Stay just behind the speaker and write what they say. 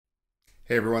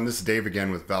Hey everyone, this is Dave again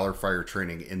with Valor Fire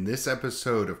Training. In this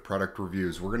episode of Product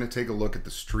Reviews, we're going to take a look at the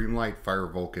Streamlight Fire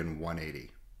Vulcan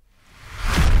 180.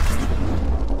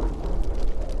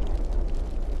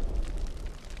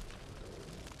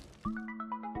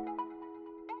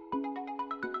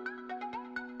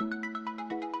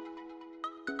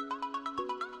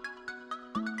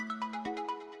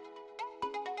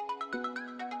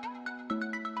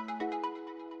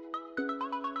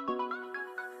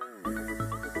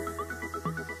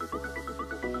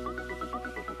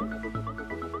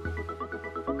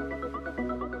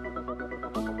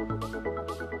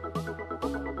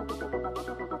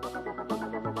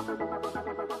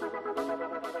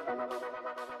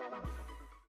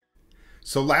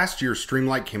 So last year,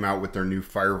 Streamlight came out with their new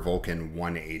Fire Vulcan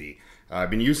 180. I've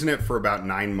been using it for about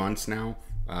 9 months now.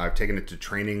 I've taken it to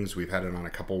trainings. We've had it on a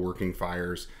couple working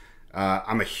fires.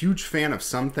 I'm a huge fan of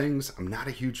some things. I'm not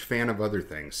a huge fan of other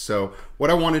things. So what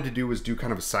I wanted to do was do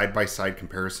kind of a side-by-side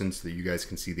comparison so that you guys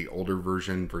can see the older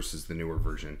version versus the newer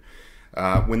version.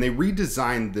 When they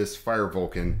redesigned this Fire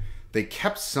Vulcan, they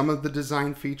kept some of the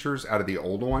design features out of the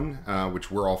old one,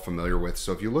 which we're all familiar with.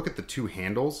 So if you look at the two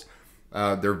handles,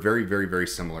 they're very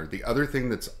similar. The other thing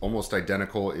that's almost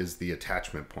identical is the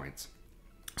attachment points.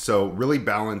 So really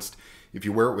balanced. If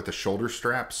you wear it with a shoulder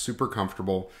strap, super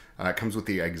comfortable. It comes with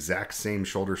the exact same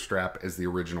shoulder strap as the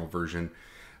original version.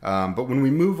 But when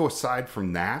we move aside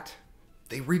from that,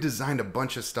 they redesigned a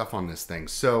bunch of stuff on this thing.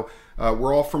 So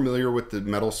we're all familiar with the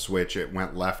metal switch. It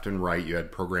went left and right. You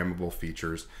had programmable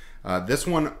features. This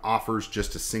one offers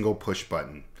just a single push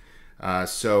button.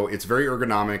 So it's very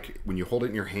ergonomic. When you hold it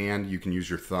in your hand, you can use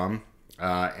your thumb.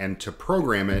 And to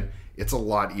program it, it's a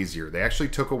lot easier. They actually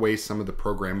took away some of the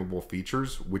programmable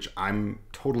features, which I'm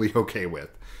totally okay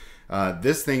with.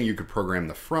 This thing, you could program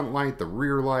the front light, the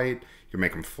rear light. You can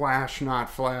make them flash, not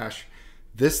flash.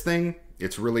 This thing,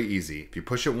 it's really easy. If you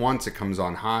push it once, it comes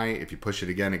on high. If you push it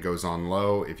again, it goes on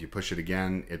low. If you push it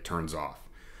again, it turns off.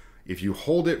 If you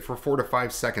hold it for 4 to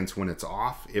 5 seconds when it's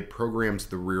off, it programs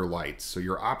the rear lights. So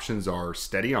your options are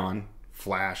steady on,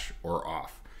 flash, or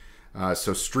off.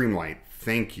 So Streamlight,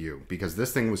 thank you, because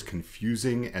this thing was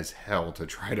confusing as hell to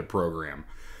try to program.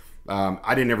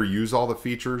 I didn't ever use all the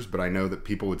features, but I know that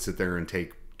people would sit there and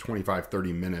take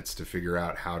 25-30 minutes to figure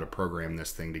out how to program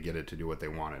this thing to get it to do what they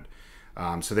wanted.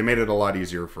 So they made it a lot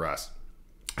easier for us.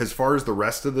 As far as the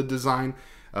rest of the design,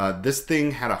 this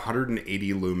thing had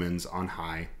 180 lumens on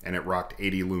high and it rocked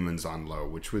 80 lumens on low,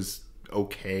 which was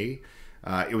okay.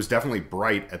 It was definitely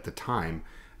bright at the time,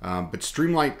 but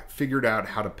Streamlight figured out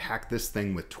how to pack this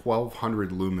thing with 1200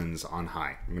 lumens on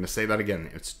high. I'm going to say that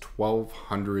again. It's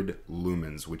 1200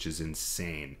 lumens, which is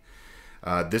insane.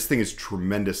 This thing is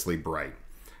tremendously bright.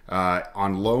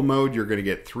 On low mode, you're going to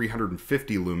get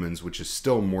 350 lumens, which is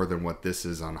still more than what this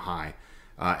is on high.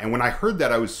 And when I heard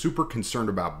that, I was super concerned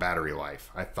about battery life.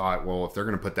 I thought, well, if they're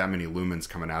going to put that many lumens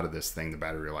coming out of this thing, the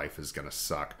battery life is going to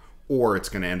suck. Or it's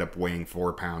going to end up weighing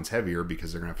 4 pounds heavier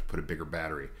because they're going to have to put a bigger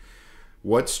battery.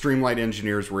 What Streamlight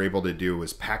engineers were able to do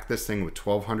was pack this thing with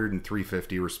 1200 and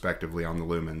 350 respectively on the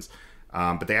lumens,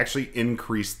 but they actually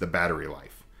increased the battery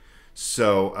life.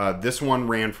 So this one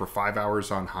ran for 5 hours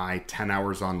on high, 10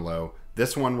 hours on low.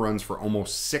 This one runs for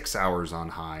almost 6 hours on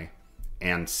high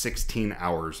and 16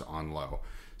 hours on low.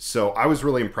 So I was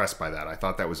really impressed by that. I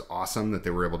thought that was awesome that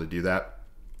they were able to do that.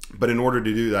 But in order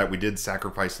to do that, we did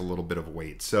sacrifice a little bit of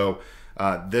weight. So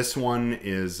this one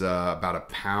is about 1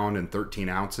 pound and 13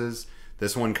 ounces.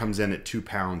 This one comes in at 2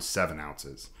 pounds, 7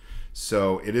 ounces.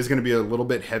 So it is gonna be a little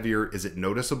bit heavier. Is it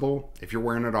noticeable? If you're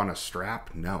wearing it on a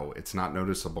strap, no, it's not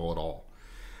noticeable at all.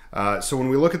 So when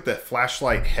we look at the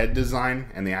flashlight head design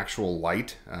and the actual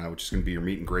light, which is going to be your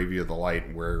meat and gravy of the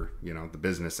light, where the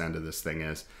business end of this thing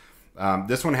is,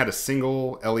 this one had a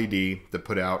single LED that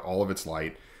put out all of its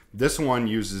light. This one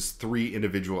uses 3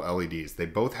 individual LEDs. They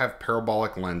both have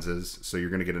parabolic lenses, so you're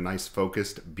going to get a nice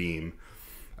focused beam.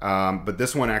 But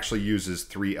this one actually uses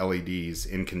 3 LEDs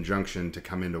in conjunction to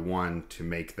come into one to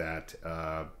make that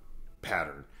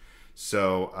pattern.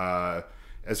 So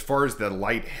as far as the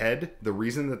light head, the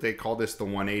reason that they call this the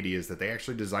 180 is that they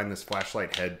actually designed this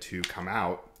flashlight head to come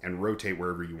out and rotate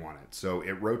wherever you want it. So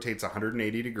it rotates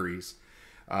 180 degrees.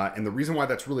 And the reason why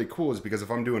that's really cool is because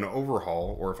if I'm doing an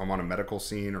overhaul or if I'm on a medical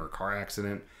scene or a car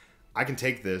accident, I can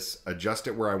take this, adjust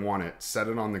it where I want it, set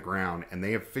it on the ground, and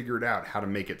they have figured out how to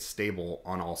make it stable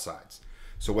on all sides.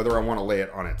 So whether I want to lay it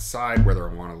on its side, whether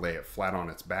I want to lay it flat on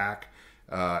its back,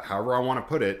 however I want to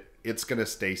put it, it's going to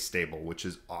stay stable, which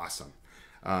is awesome.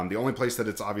 The only place that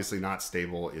it's obviously not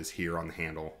stable is here on the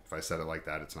handle. If I set it like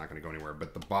that, it's not going to go anywhere.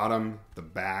 But the bottom, the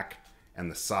back, and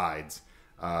the sides,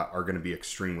 are going to be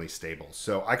extremely stable.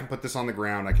 So I can put this on the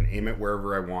ground. I can aim it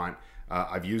wherever I want.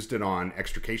 I've used it on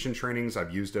extrication trainings.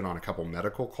 I've used it on a couple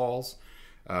medical calls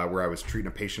where I was treating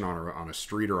a patient on a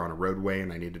street or on a roadway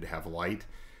and I needed to have light.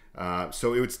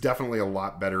 So it's definitely a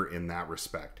lot better in that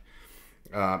respect.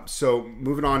 So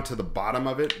moving on to the bottom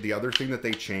of it, the other thing that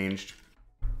they changed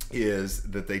is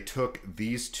that they took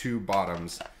these two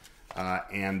bottoms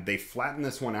and they flattened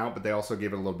this one out, but they also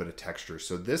gave it a little bit of texture.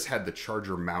 So this had the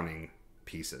charger mounting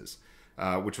pieces,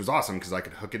 which was awesome because I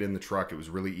could hook it in the truck. It was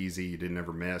really easy. You didn't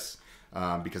ever miss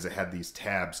because it had these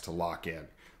tabs to lock in.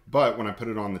 But when I put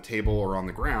it on the table or on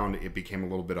the ground, it became a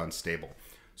little bit unstable.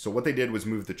 So what they did was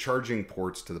move the charging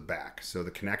ports to the back. So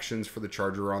the connections for the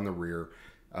charger are on the rear.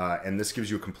 And this gives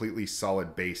you a completely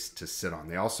solid base to sit on.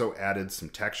 They also added some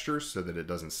textures so that it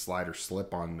doesn't slide or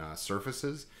slip on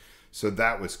surfaces. So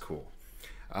that was cool.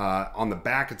 On the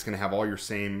back, it's going to have all your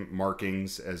same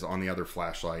markings as on the other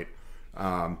flashlight.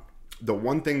 The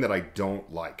one thing that I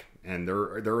don't like, and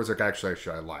there was actually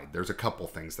I lied. There's a couple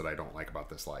things that I don't like about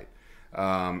this light.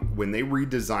 When they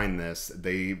redesigned this,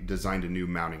 they designed a new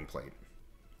mounting plate.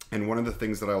 And one of the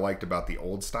things that I liked about the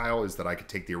old style is that I could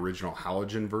take the original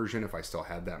halogen version if I still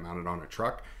had that mounted on a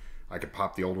truck. I could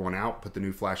pop the old one out, put the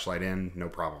new flashlight in, no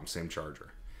problem, same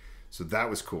charger. So that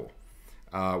was cool.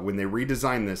 When they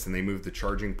redesigned this and they moved the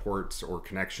charging ports or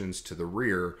connections to the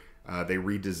rear, they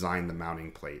redesigned the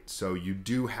mounting plate. So you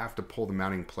do have to pull the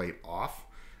mounting plate off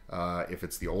if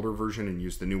it's the older version and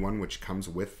use the new one, which comes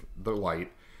with the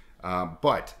light.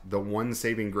 But the one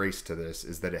saving grace to this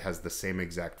is that it has the same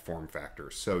exact form factor.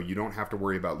 So you don't have to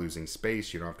worry about losing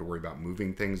space. You don't have to worry about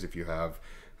moving things if you have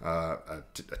a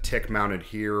tick mounted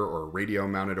here or a radio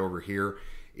mounted over here.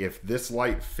 If this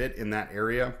light fit in that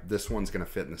area, this one's going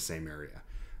to fit in the same area.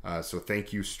 So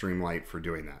thank you, Streamlight, for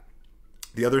doing that.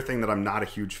 The other thing that I'm not a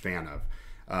huge fan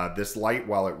of, this light,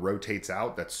 while it rotates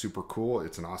out, that's super cool.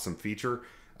 It's an awesome feature.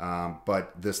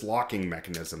 But this locking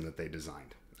mechanism that they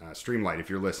designed, Streamlight, if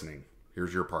you're listening,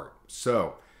 here's your part.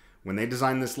 So when they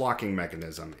design this locking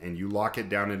mechanism and you lock it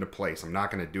down into place, I'm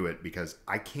not going to do it because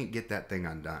I can't get that thing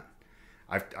undone.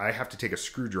 I have to take a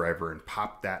screwdriver and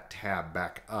pop that tab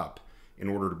back up in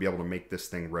order to be able to make this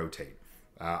thing rotate.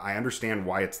 I understand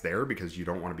why it's there because you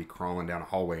don't want to be crawling down a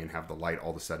hallway and have the light all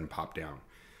of a sudden pop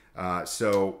down.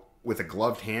 So with a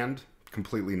gloved hand,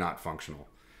 completely not functional.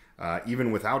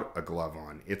 Even without a glove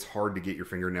on, it's hard to get your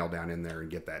fingernail down in there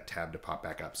and get that tab to pop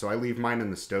back up. So I leave mine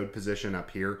in the stowed position up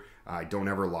here. I don't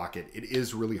ever lock it. It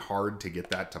is really hard to get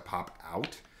that to pop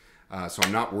out. So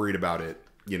I'm not worried about it,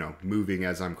 you know, moving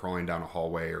as I'm crawling down a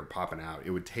hallway or popping out. It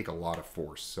would take a lot of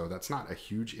force. So that's not a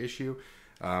huge issue.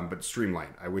 But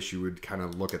Streamlight, I wish you would kind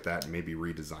of look at that and maybe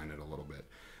redesign it a little bit.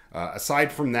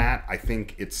 Aside from that, I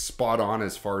think it's spot on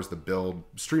as far as the build.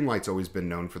 Streamlight's always been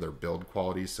known for their build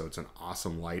qualities, so it's an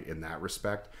awesome light in that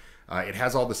respect. It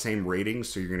has all the same ratings,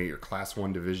 so you're going to get your Class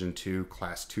 1 Division 2,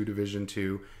 Class 2 Division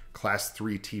 2, Class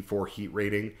 3 T4 heat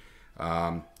rating.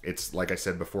 It's, like I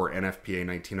said before, NFPA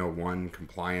 1901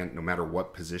 compliant no matter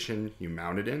what position you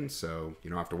mount it in, so you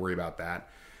don't have to worry about that.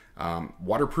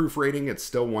 Waterproof rating, it's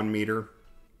still 1 meter.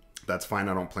 That's fine.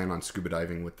 I don't plan on scuba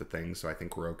diving with the thing, so I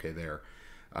think we're okay there.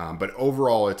 But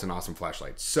overall, it's an awesome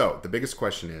flashlight. So the biggest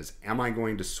question is, am I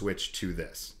going to switch to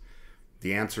this?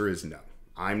 The answer is no.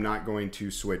 I'm not going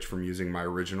to switch from using my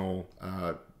original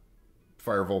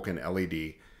Fire Vulcan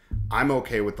LED. I'm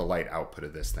okay with the light output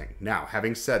of this thing. Now,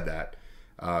 having said that,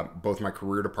 both my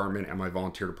career department and my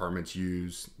volunteer departments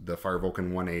use the Fire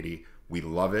Vulcan 180. We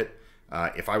love it.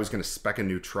 If I was going to spec a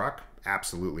new truck,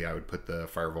 absolutely I would put the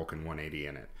Fire Vulcan 180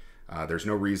 in it. There's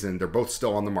no reason, they're both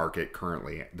still on the market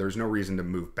currently. There's no reason to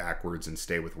move backwards and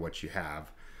stay with what you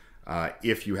have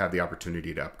if you have the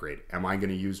opportunity to upgrade. Am I going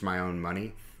to use my own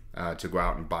money to go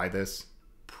out and buy this?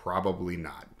 Probably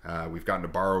not. We've gotten to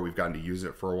borrow, we've gotten to use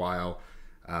it for a while.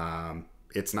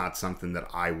 It's not something that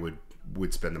I would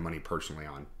spend the money personally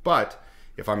on. But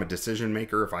if I'm a decision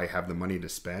maker, if I have the money to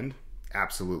spend,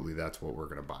 absolutely that's what we're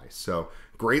going to buy. So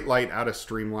great light out of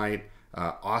Streamlight.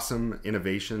 Awesome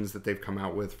innovations that they've come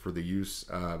out with for the use.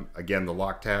 Again, the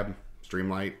lock tab,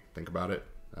 Streamlight, think about it.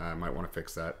 I might want to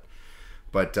fix that.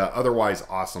 But otherwise,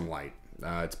 awesome light.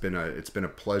 It's been a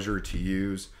pleasure to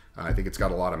use. I think it's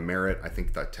got a lot of merit. I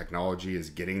think the technology is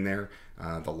getting there.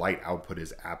 The light output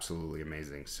is absolutely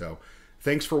amazing. So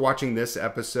thanks for watching this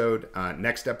episode.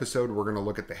 Next episode, we're going to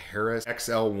look at the Harris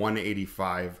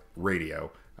XL185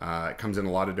 radio. It comes in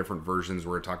a lot of different versions.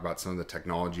 We're going to talk about some of the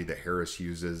technology that Harris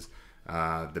uses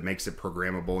that makes it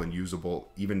programmable and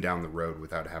usable even down the road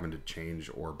without having to change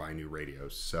or buy new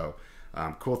radios. So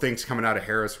cool things coming out of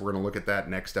Harris. We're going to look at that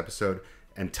next episode.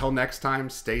 Until next time,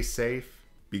 stay safe,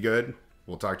 be good.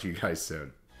 We'll talk to you guys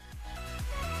soon.